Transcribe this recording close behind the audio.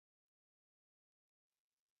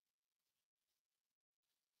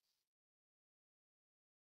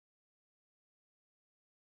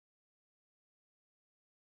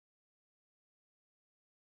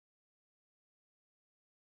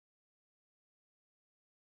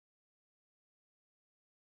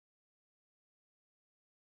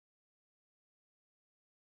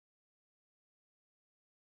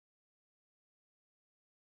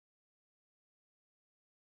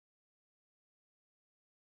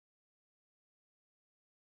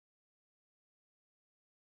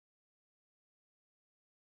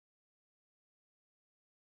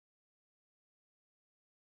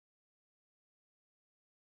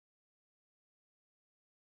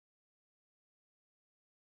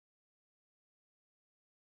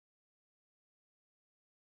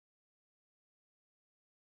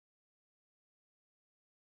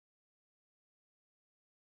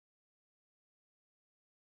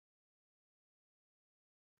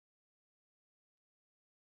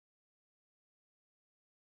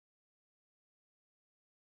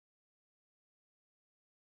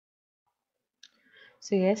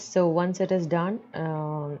So yes, so once it is done,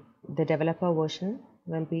 the developer version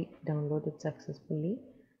will be downloaded successfully.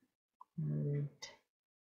 And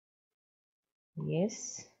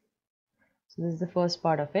yes, so this is the first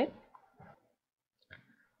part of it.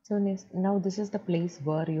 So now this is the place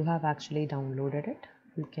where you have actually downloaded it.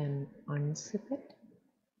 You can unzip it.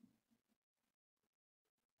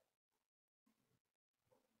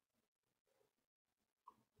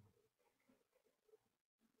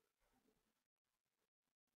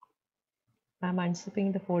 I'm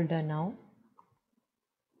unzipping the folder now.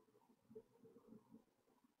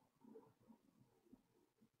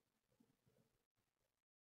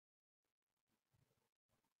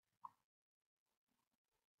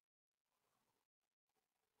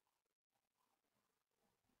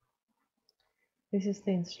 This is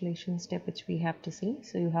the installation step which we have to see.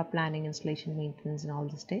 So you have planning, installation, maintenance, and all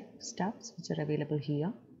the steps which are available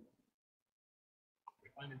here.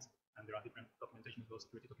 Requirements, and there are different documentation, those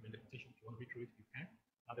security documentation. If you want to read through it, you can.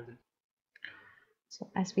 So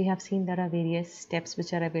as we have seen, there are various steps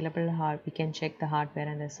which are available. We can check the hardware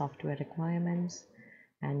and the software requirements,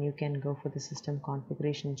 and you can go for the system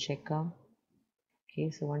configuration checker.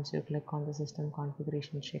 Okay, so once you click on the system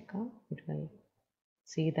configuration checker, it will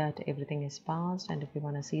see that everything is passed, and if you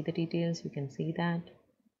want to see the details, you can see that.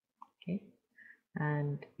 Okay,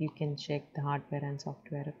 and you can check the hardware and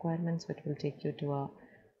software requirements, which will take you to a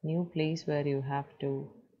new place where you have to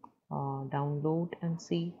download and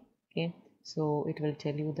see. Okay, so it will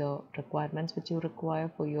tell you the requirements which you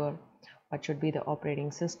require for your, what should be the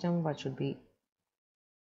operating system, what should be,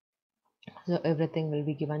 so everything will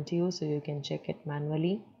be given to you, so you can check it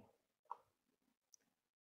manually.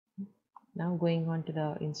 Now going on to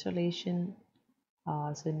the installation.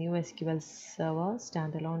 So new SQL Server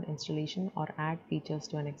standalone installation or add features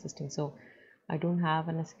to an existing. So I don't have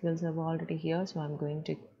an SQL Server already here, so I'm going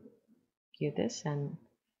to give this, and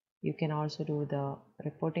you can also do the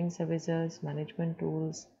reporting services, management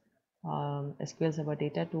tools, SQL Server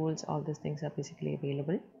data tools. All these things are basically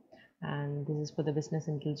available, and this is for the business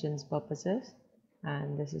intelligence purposes,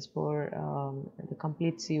 and this is for the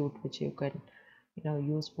complete suite which you can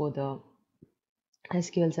use for the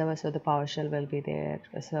SQL Server. So the PowerShell will be there,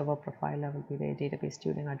 a server profiler will be there, database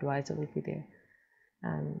tuning advisor will be there,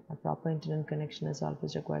 and a proper internet connection is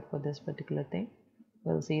always required for this particular thing.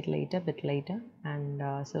 We'll see it later, bit later. And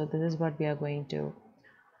so this is what we are going to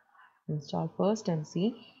install first and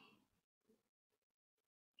see.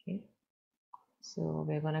 Okay, so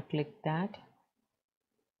we're going to click that.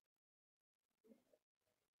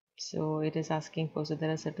 So it is asking for, so there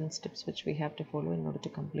are certain steps which we have to follow in order to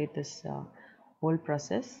complete this whole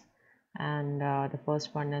process. And the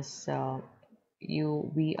first one is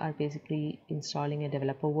we are basically installing a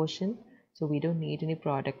developer version, so we don't need any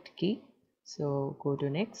product key. So go to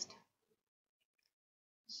next.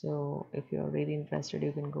 So if you're really interested,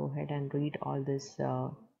 you can go ahead and read all this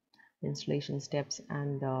installation steps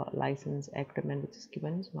and the license agreement which is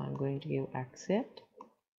given. So I'm going to give accept.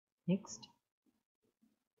 Next.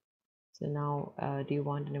 So now do you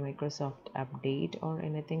want any Microsoft update or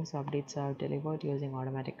anything? So updates are delivered using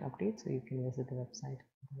automatic updates, so you can visit the website.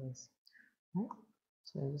 Yes. Right.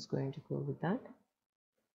 So I'm just going to go with that,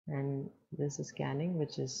 and this is scanning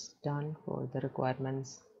which is done for the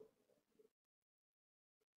requirements.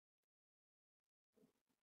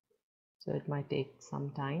 So it might take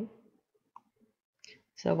some time.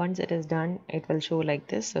 So once it is done, it will show like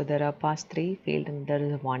this. So there are past 3 failed and there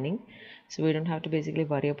is a warning. So we don't have to basically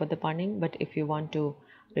worry about the warning, but if you want to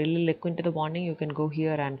really look into the warning, you can go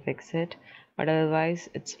here and fix it, but otherwise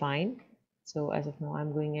it's fine. So as of now,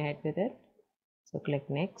 I'm going ahead with it. So click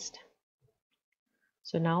next.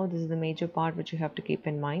 So now this is the major part which you have to keep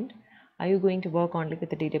in mind. Are you going to work only with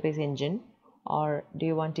the database engine, or do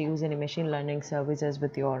you want to use any machine learning services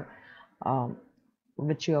with your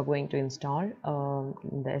which you are going to install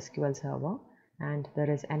in the SQL server? And there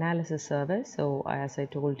is analysis service. So as I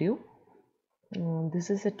told you, this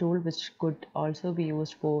is a tool which could also be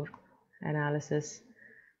used for analysis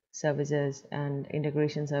services and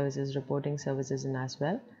integration services, reporting services, and as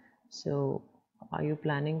well. So are you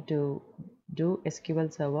planning to do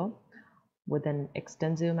SQL server with an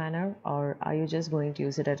extensive manner, or are you just going to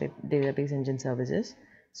use it at database engine services?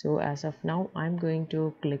 So as of now, I'm going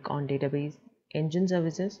to click on database engine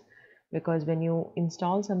services, because when you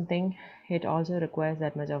install something, it also requires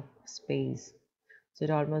that much of space. So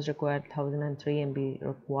it almost required 1003 MB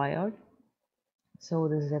required. So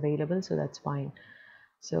this is available, so that's fine.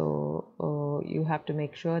 So you have to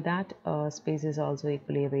make sure that space is also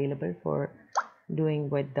equally available for doing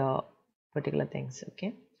with the particular things.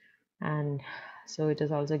 Okay, and so it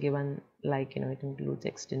is also given, like it includes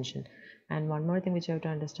extension And one more thing which you have to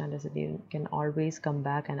understand is that you can always come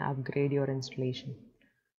back and upgrade your installation.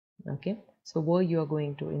 Okay, so where you are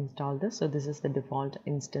going to install this, so this is the default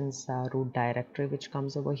instance root directory which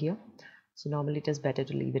comes over here. So normally it is better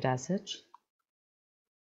to leave it as such,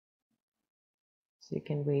 so you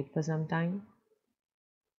can wait for some time.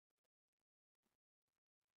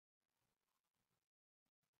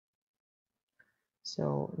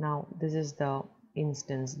 So now this is the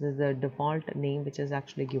instance, this is the default name which is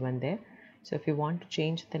actually given there. So if you want to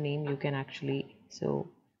change the name, you can actually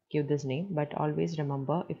give this name, but always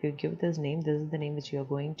remember, if you give this name, this is the name which you are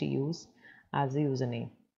going to use as the username.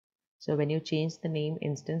 So when you change the name,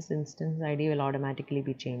 instance ID will automatically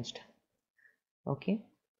be changed. Okay,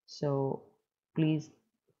 so please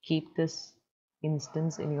keep this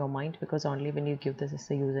instance in your mind, because only when you give this as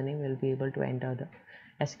a username, you'll be able to enter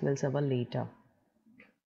the SQL server later.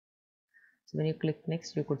 So when you click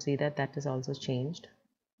next, you could see that that is also changed.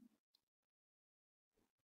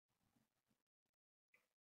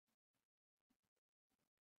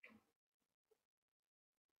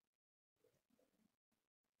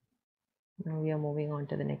 Now we are moving on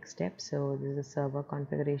to the next step. So this is server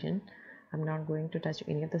configuration. I'm not going to touch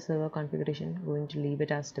any of the server configuration. I'm going to leave it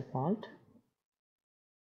as default.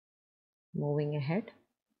 Moving ahead.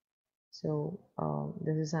 So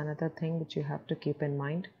this is another thing which you have to keep in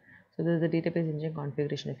mind. So this is the database engine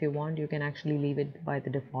configuration. If you want, you can actually leave it by the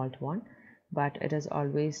default one, but it is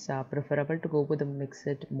always preferable to go with the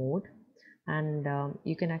mixed mode. And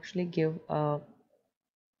you can actually give a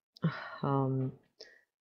um,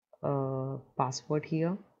 password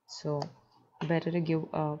here. So better to give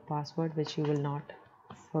a password which you will not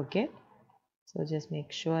forget. So just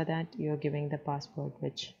make sure that you're giving the password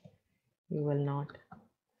which you will not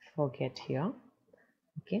forget here.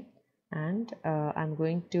 Okay, and I'm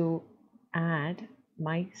going to add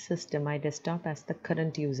my system, my desktop, as the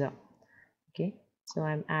current user. Okay, so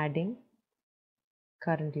I'm adding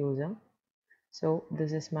current user. So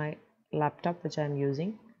this is my laptop which I'm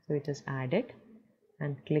using, so it is added,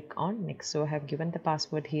 and click on next. So I have given the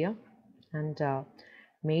password here and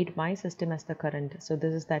made my system as the current. So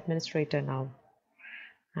this is the administrator now,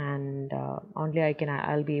 and only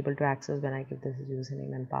I'll be able to access when I give this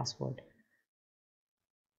username and password.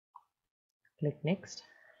 Click next.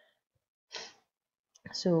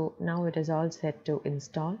 So now it is all set to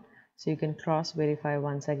install. So you can cross verify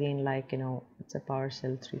once again, like, it's a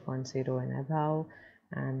PowerShell 3.0 and above,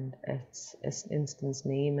 and its instance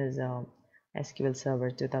name is SQL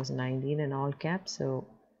Server 2019 in all caps. So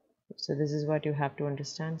this is what you have to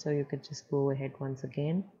understand. So you could just go ahead once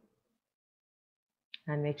again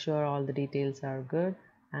and make sure all the details are good,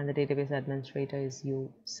 and the database administrator is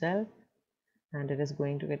you self, and it is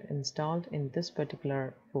going to get installed in this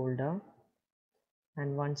particular folder.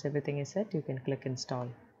 And once everything is set, you can click install.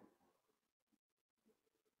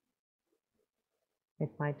 It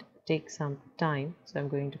might take some time, so I'm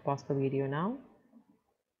going to pause the video now.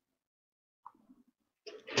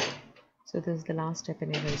 So this is the last step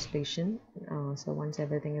in your installation. So once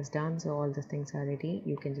everything is done, so all the things are ready,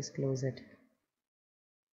 you can just close it.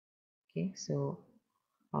 Okay, so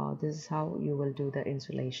this is how you will do the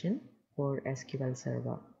installation for SQL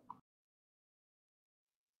Server.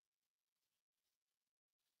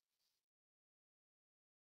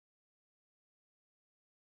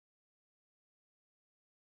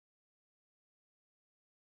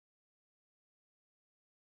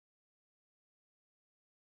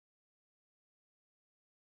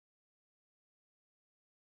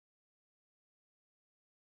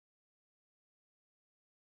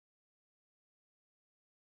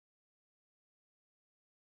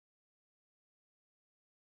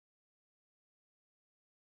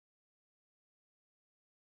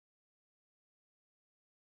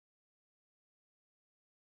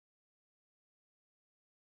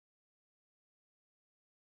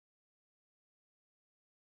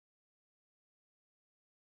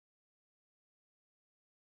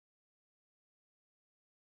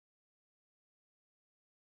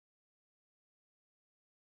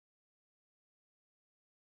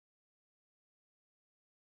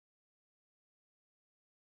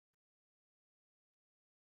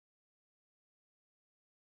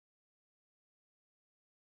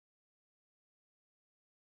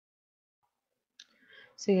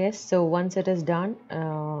 So yes, so once it is done,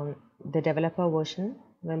 the developer version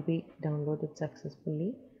will be downloaded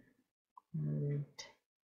successfully. And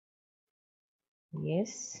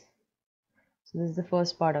yes, so this is the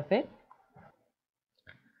first part of it.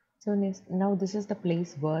 So now this is the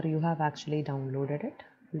place where you have actually downloaded it.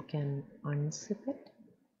 You can unzip it.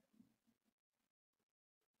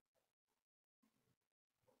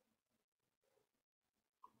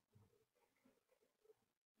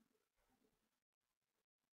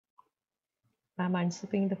 I'm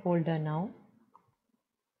unzipping the folder now.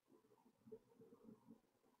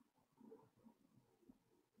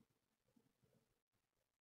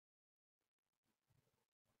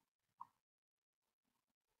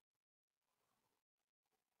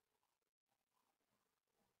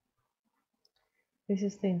 This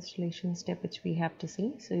is the installation step which we have to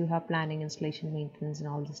see. So you have planning, installation, maintenance, and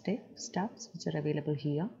all the steps which are available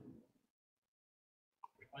here.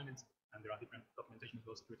 Requirements, and there are different documentation of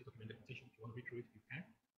those security documentation. If you want to read through it, you can.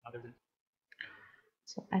 Other than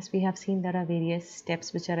So as we have seen, there are various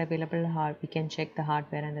steps which are available. We can check the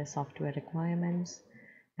hardware and the software requirements,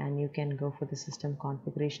 and you can go for the system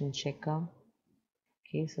configuration checker.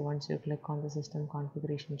 Okay, so once you click on the system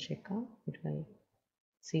configuration checker, it will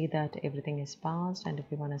see that everything is passed, and if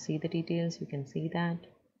you want to see the details, you can see that.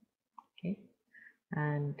 Okay,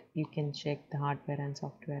 and you can check the hardware and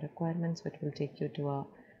software requirements. It will take you to a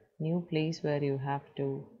new place where you have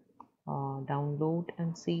to download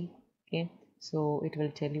and see. Okay, so it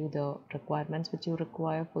will tell you the requirements which you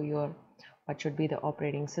require for your, what should be the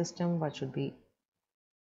operating system, what should be,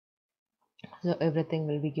 so everything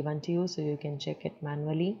will be given to you, so you can check it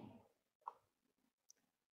manually.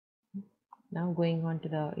 Now going on to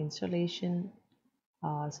the installation.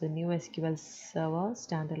 So new SQL server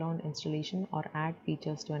standalone installation or add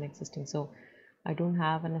features to an existing. So I don't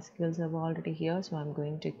have an SQL server already here, so I'm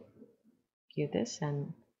going to give this,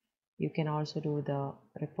 and you can also do the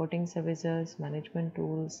reporting services, management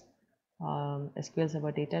tools, SQL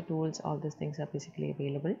server data tools. All these things are basically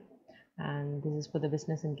available, and this is for the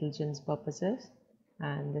business intelligence purposes,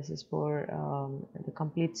 and this is for the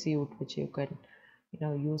complete suite which you can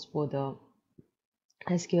use for the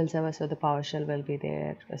SQL server. So the PowerShell will be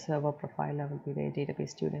there, a server profiler will be there,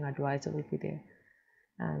 database tuning advisor will be there,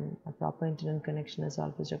 and a proper internet connection is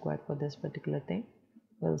always required for this particular thing.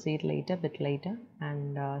 We'll see it later, bit later.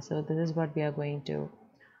 And so this is what we are going to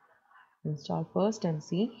install first and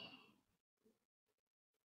see.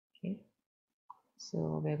 Okay,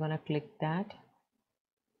 so we're going to click that.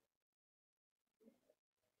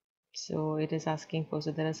 So it is asking for,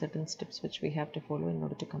 so there are certain steps which we have to follow in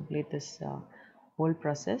order to complete this whole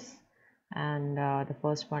process. And the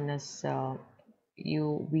first one is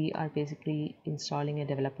we are basically installing a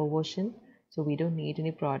developer version, so we don't need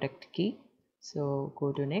any product key. So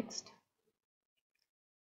go to next.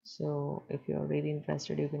 So if you're really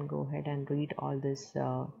interested, you can go ahead and read all this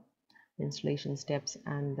installation steps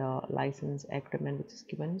and the license agreement which is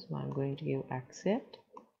given. So I'm going to give accept.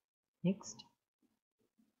 Next.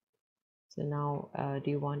 So now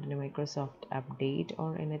do you want any Microsoft update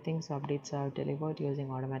or anything? So updates are delivered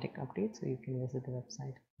using automatic updates, so you can visit the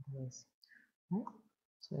website. Yes. Right.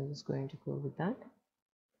 So I'm just going to go with that,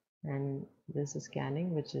 and this is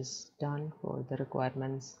scanning which is done for the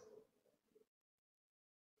requirements.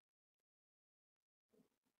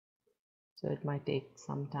 So it might take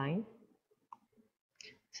some time.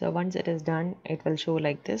 So once it is done, it will show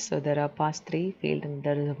like this. So there are past 3 failed and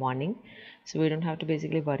there is a warning. So we don't have to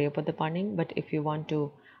basically worry about the warning, but if you want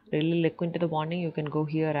to really look into the warning, you can go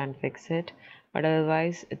here and fix it, but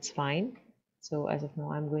otherwise it's fine. So as of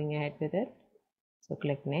now, I'm going ahead with it. So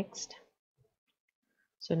click next.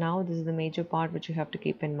 So now this is the major part which you have to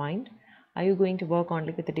keep in mind. Are you going to work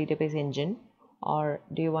only with the database engine, or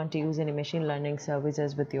do you want to use any machine learning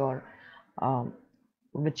services with your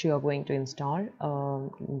which you are going to install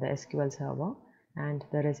in the SQL server? And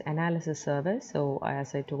there is analysis service. So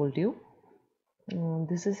as I told you,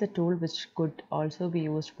 this is a tool which could also be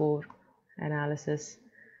used for analysis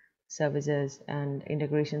services and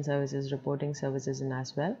integration services, reporting services, and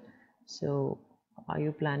as well. So are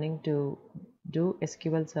you planning to do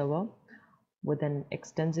SQL server with an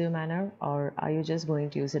extensive manner, or are you just going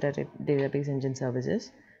to use it at database engine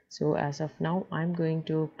services? So as of now, I'm going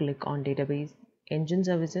to click on database engine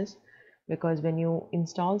services, because when you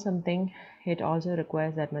install something, it also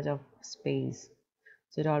requires that much of space.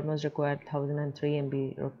 So it almost required 1003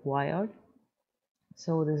 MB required.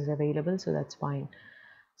 So this is available, so that's fine.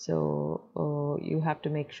 So you have to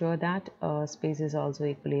make sure that space is also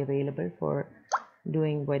equally available for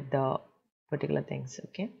doing with the particular things.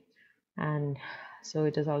 Okay, and so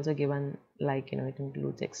it is also given, like it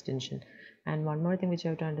includes extension. And one more thing which you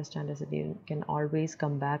have to understand is that you can always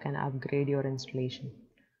come back and upgrade your installation.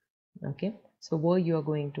 Okay, so where you are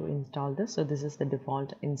going to install this, so this is the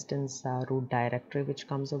default instance root directory which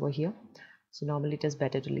comes over here. So normally it is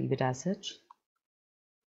better to leave it as such,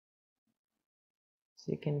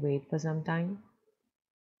 so you can wait for some time.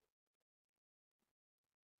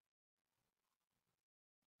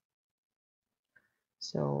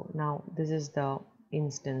 So now this is the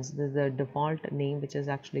instance, this is the default name which is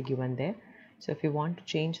actually given there. So if you want to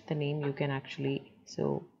change the name, you can actually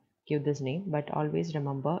give this name, but always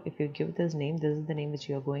remember, if you give this name, this is the name which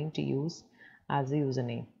you are going to use as a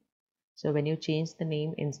username. So when you change the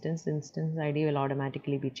name, instance ID will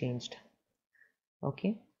automatically be changed.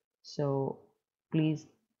 Okay, so please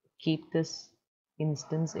keep this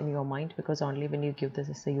instance in your mind, because only when you give this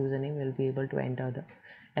as a username, you'll be able to enter the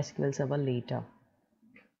SQL server later.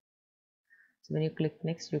 So when you click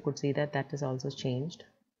next, you could see that that is also changed.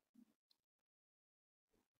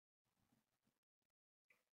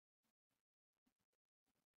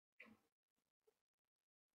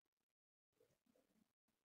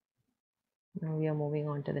 Now we are moving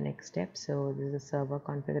on to the next step. So this is server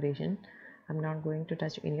configuration. I'm not going to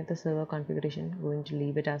touch any of the server configuration. I'm going to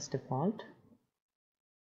leave it as default.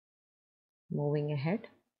 Moving ahead.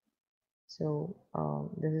 So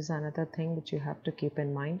this is another thing which you have to keep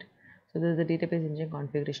in mind. So this is the database engine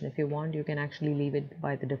configuration. If you want, you can actually leave it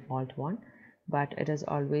by the default one, but it is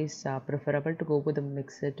always preferable to go with the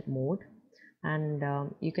mixed mode. And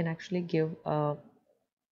you can actually give a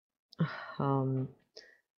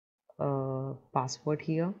password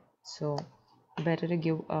here. So better to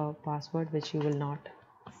give a password which you will not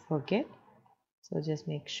forget. So just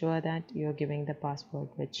make sure that you're giving the password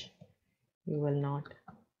which you will not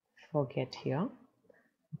forget here.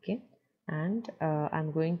 Okay, and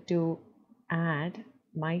I'm going to add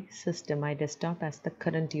my system, my desktop, as the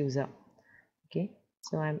current user. Okay,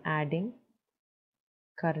 so I'm adding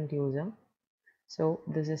current user. So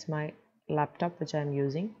this is my laptop which I'm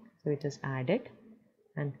using, so it is added,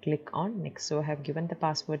 and click on next. So I have given the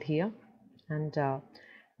password here and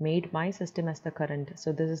made my system as the current.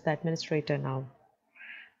 So this is the administrator now,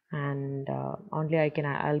 and only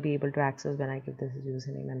I'll be able to access when I give this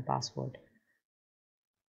username and password.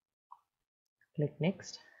 Click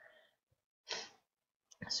next.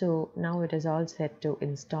 So now it is all set to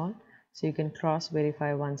install. So you can cross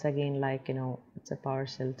verify once again, like it's a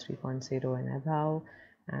PowerShell 3.0 and above,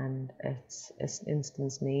 and its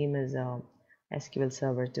instance name is SQL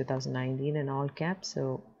Server 2019 in all caps.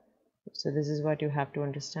 So this is what you have to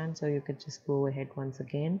understand. So you could just go ahead once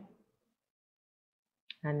again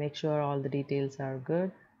and make sure all the details are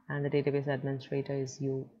good, and the database administrator is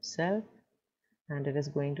you self, and it is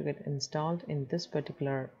going to get installed in this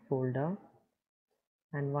particular folder.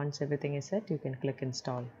 And once everything is set, you can click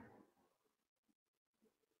install.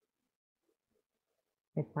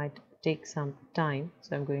 It might take some time,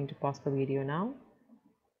 so I'm going to pause the video now.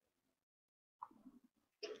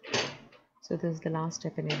 So this is the last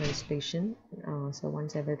step in your installation. So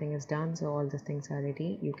once everything is done, so all the things are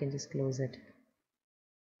ready, you can just close it.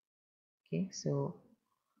 Okay, so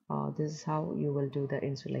this is how you will do the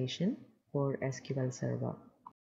installation for SQL Server.